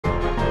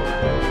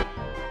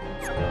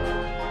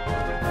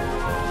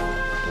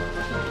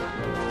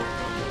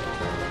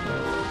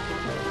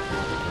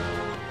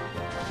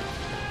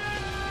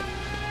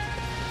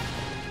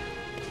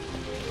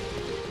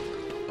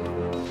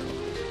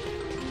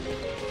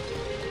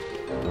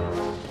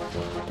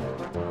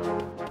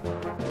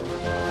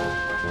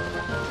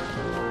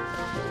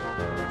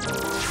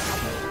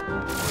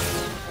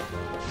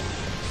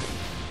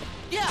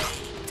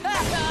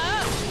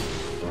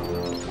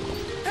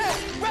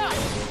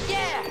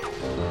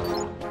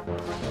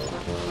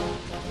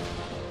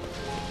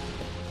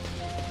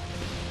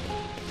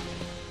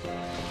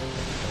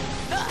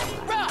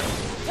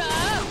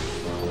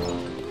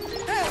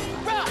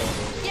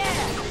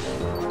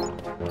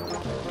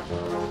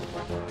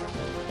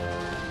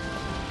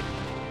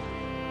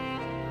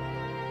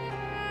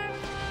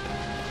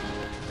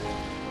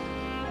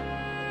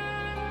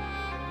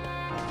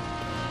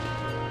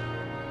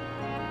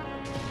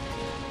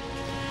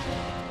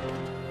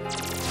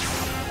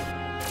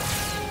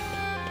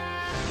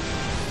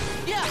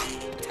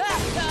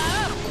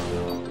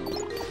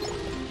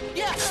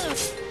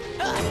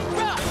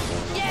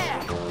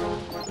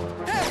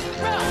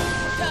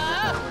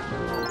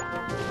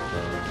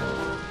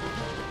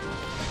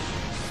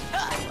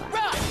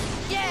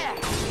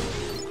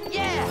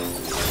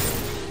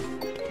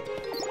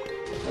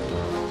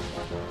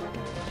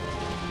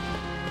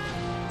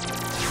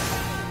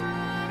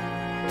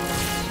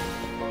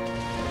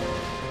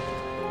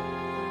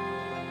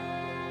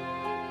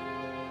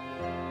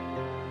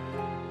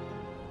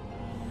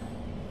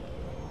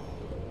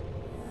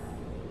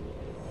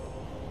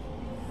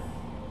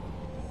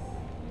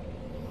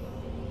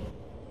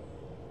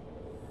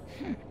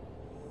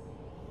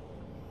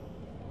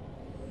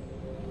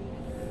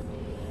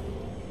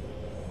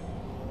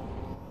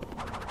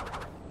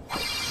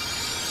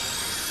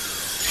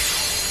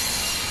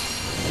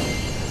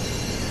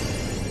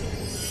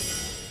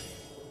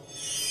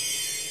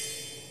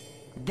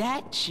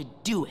That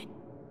should do it.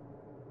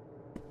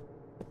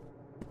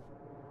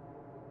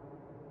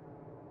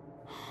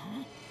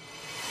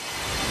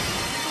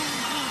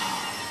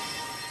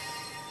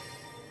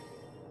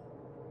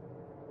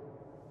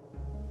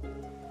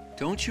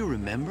 Don't you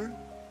remember?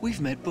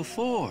 We've met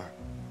before.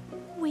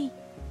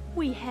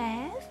 We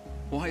have?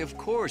 Why, of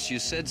course, you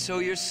said so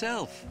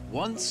yourself.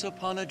 Once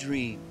upon a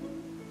dream.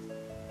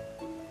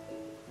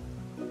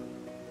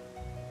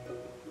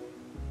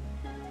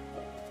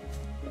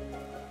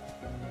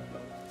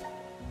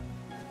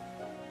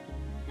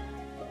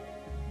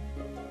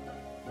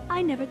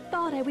 I never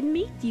thought I would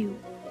meet you.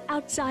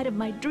 Outside of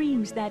my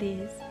dreams, that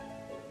is.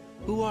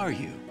 Who are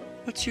you?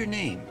 What's your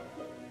name?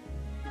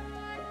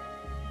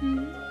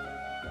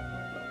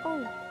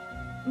 Oh,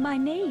 my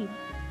name?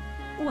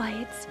 Why,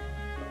 it's...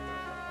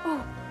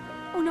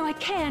 Oh no, I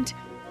can't.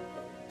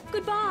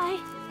 Goodbye.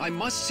 I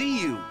must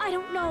see you. I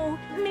don't know.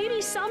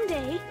 Maybe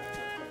someday.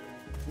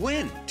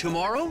 When?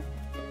 Tomorrow?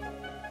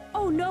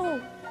 Oh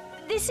no.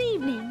 This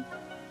evening.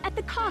 At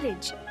the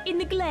cottage. In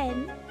the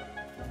glen.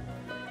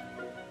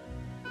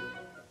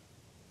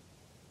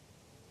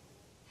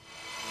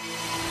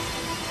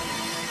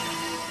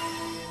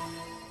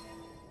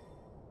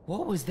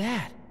 What was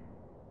that?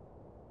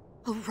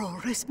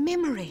 Aurora's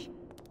memory.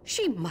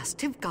 She must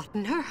have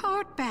gotten her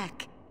heart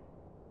back.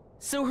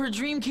 So her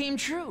dream came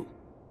true?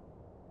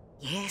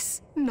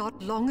 Yes,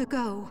 not long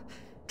ago.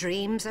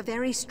 Dreams are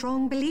very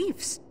strong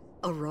beliefs.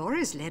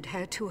 Aurora's led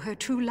her to her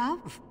true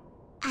love.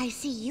 I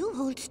see you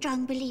hold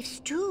strong beliefs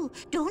too,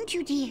 don't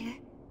you, dear?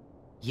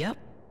 Yep.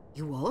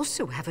 You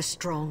also have a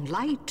strong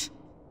light.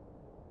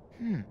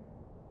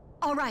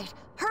 All right,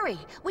 hurry!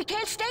 We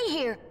can't stay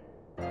here!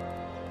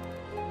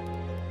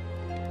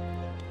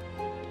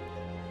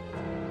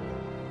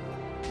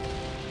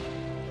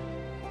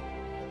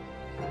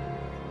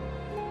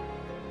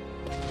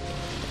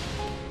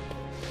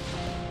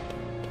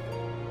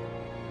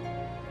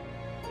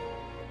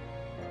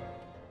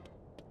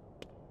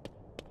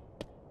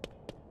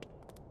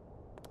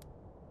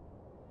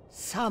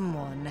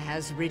 Someone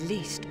has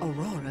released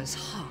Aurora's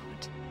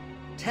heart.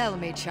 Tell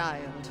me,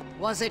 child,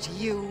 was it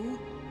you?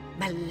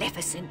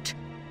 Maleficent.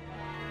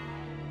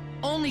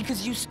 Only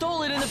because you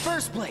stole it in the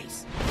first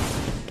place.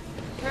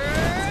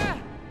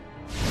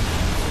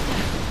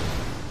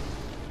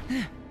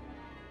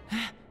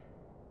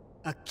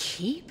 A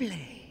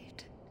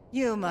Keyblade.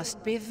 You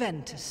must be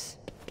Ventus.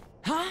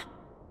 Huh?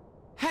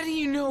 How do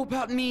you know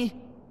about me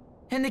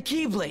and the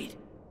Keyblade?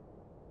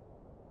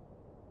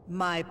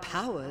 My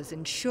powers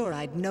ensure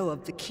I'd know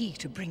of the key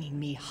to bringing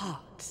me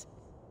hearts.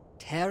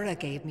 Terra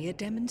gave me a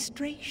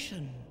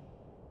demonstration.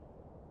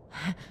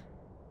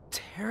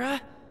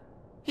 Terra?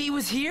 He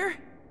was here?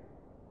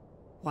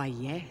 Why,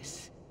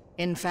 yes.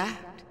 In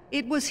fact,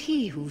 it was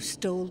he who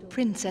stole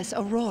Princess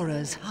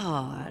Aurora's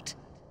heart.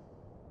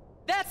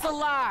 That's a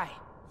lie!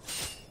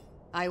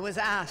 I was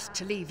asked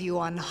to leave you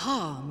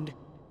unharmed,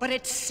 but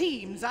it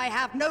seems I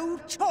have no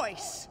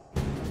choice.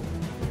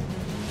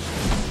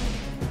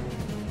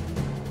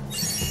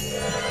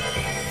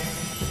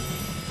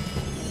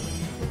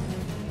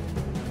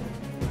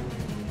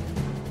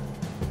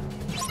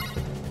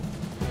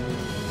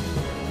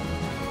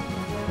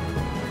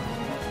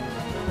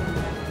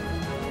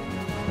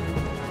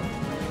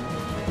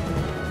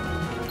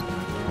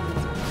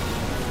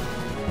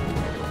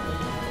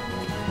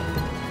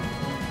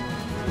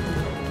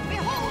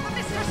 Behold the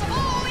mistress of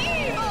all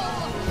evil!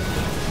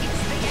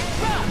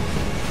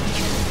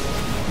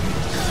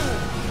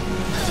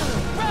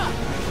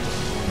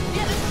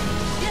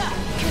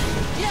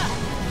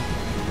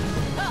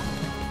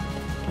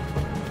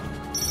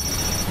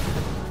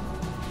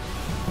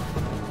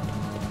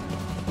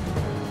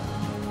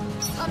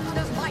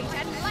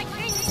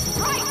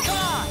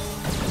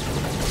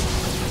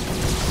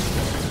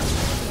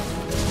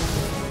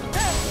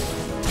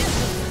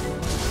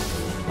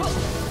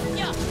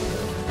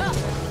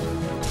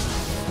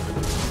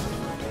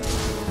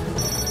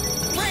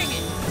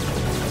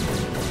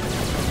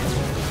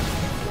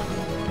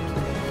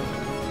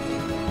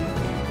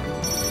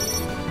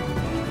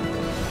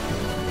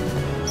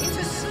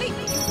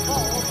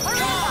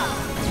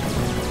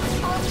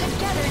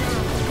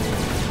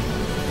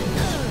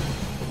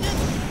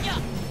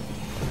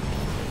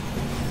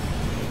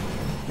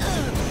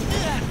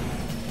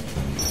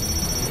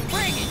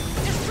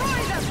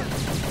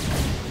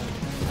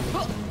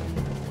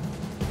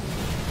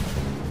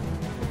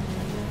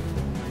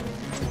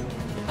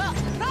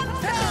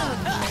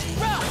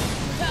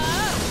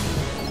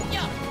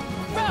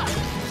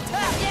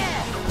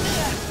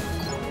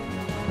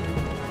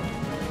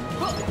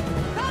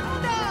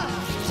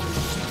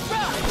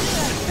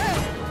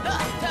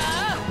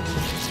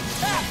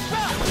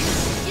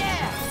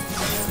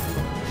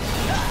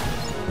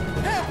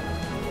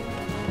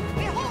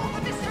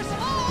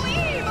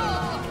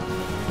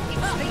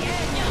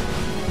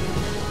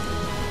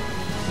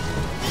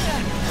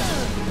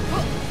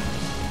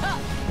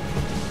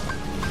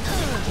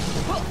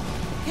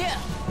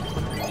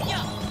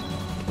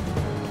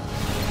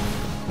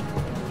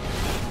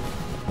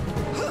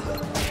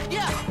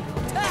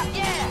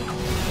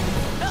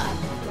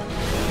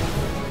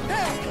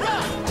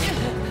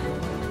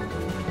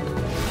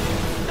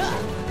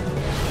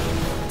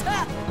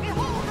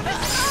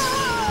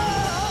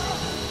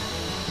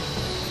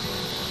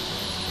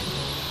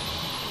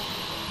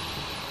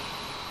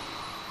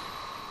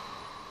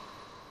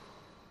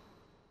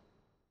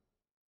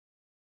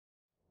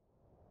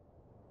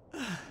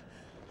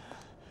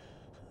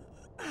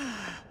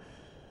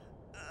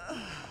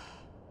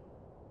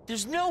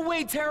 There's no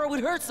way Terra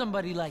would hurt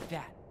somebody like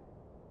that.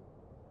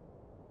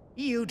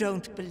 You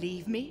don't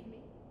believe me?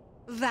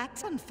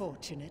 That's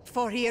unfortunate,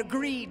 for he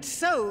agreed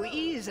so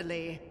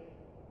easily.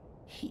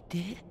 He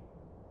did?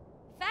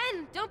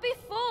 Fen, don't be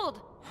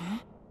fooled! Huh?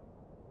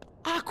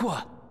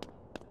 Aqua!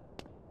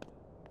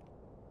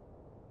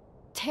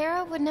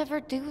 Terra would never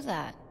do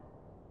that.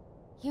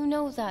 You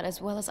know that as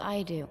well as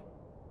I do.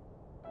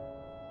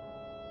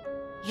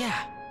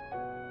 Yeah.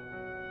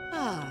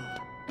 Ah,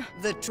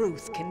 the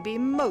truth can be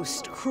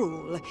most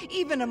cruel,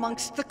 even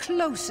amongst the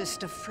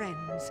closest of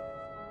friends.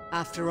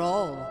 After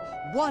all,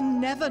 one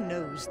never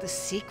knows the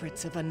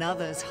secrets of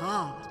another's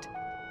heart.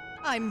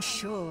 I'm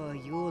sure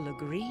you'll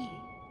agree,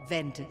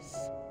 Ventus.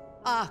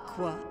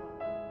 Aqua.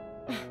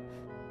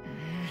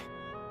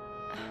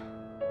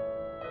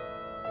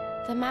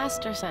 The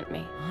Master sent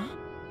me. Huh?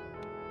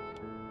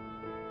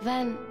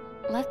 Then,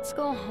 let's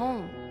go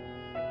home.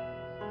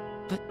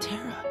 But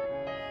Terra...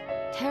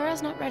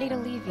 Terra's not ready to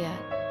leave yet.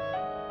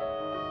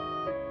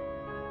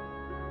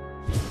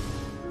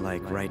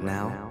 Like right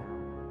now,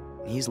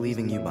 he's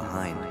leaving you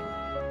behind.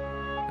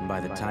 And by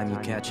the time you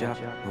catch up,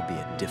 he'll be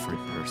a different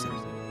person.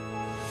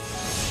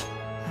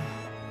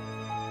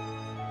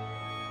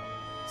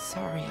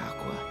 Sorry,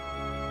 Aqua.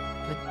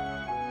 But...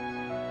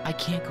 I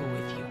can't go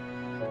with you.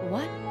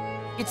 What?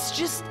 It's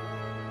just...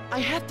 I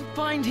have to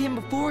find him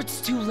before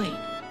it's too late.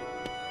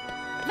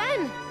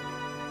 Ven!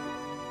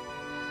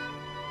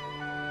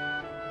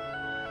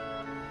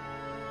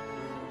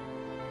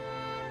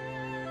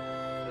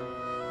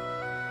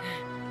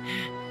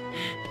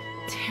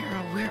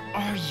 Terra, where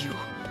are you?